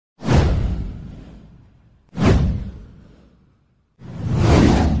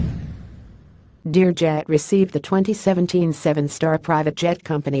Dearjet received the 2017 7-Star Private Jet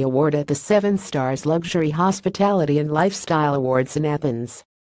Company Award at the 7 Stars Luxury Hospitality and Lifestyle Awards in Athens.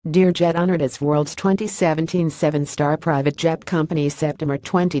 Dearjet honored its world's 2017 7-Star Private Jet Company September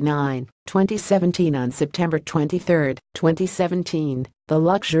 29, 2017. On September 23, 2017, the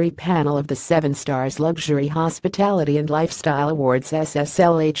luxury panel of the 7 Stars Luxury Hospitality and Lifestyle Awards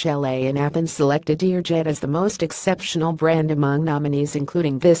SSLHLA in Athens selected Dearjet as the most exceptional brand among nominees,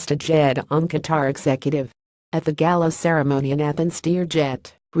 including VistaJet on Qatar executive. At the gala ceremony in Athens,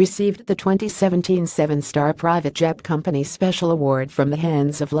 Dearjet received the 2017 7-Star Private Jet Company Special Award from the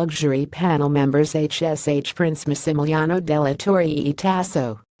hands of luxury panel members HSH Prince Massimiliano della Torre e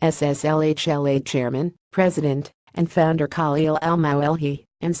Tasso, SSLHLA Chairman, President, and Founder Khalil Al-Mawalhi,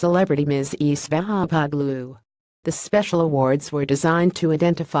 and celebrity Ms. Isva Hapoglu. The special awards were designed to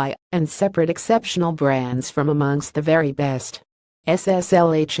identify and separate exceptional brands from amongst the very best.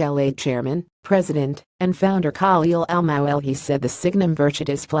 SSLHLA Chairman, President, and Founder Khalil Al-Mawalhi said the Signum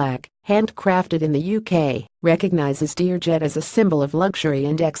Virtutis plaque, handcrafted in the UK, recognizes Dearjet as a symbol of luxury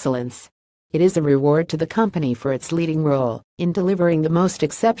and excellence. It is a reward to the company for its leading role in delivering the most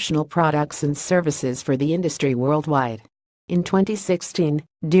exceptional products and services for the industry worldwide. In 2016,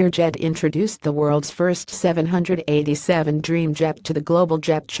 Dearjet introduced the world's first 787 Dreamjet to the global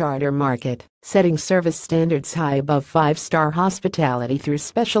jet charter market, setting service standards high above 5-star hospitality through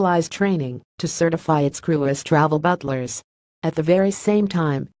specialized training to certify its crew as travel butlers. At the very same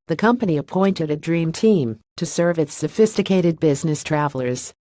time, the company appointed a Dream Team to serve its sophisticated business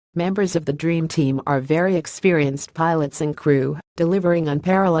travelers. Members of the Dream Team are very experienced pilots and crew, delivering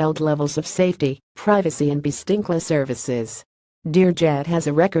unparalleled levels of safety, privacy and distinctive services. Dearjet has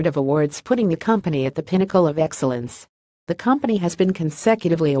a record of awards, putting the company at the pinnacle of excellence. The company has been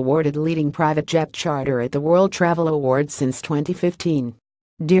consecutively awarded leading private jet charter at the World Travel Awards since 2015.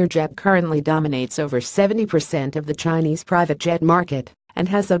 Dearjet currently dominates over 70% of the Chinese private jet market and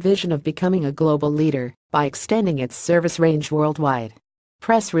has a vision of becoming a global leader by extending its service range worldwide.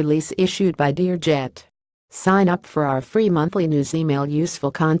 Press release issued by Dearjet. Sign up for our free monthly news email.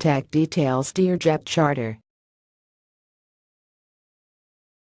 Useful contact details. Dearjet Charter.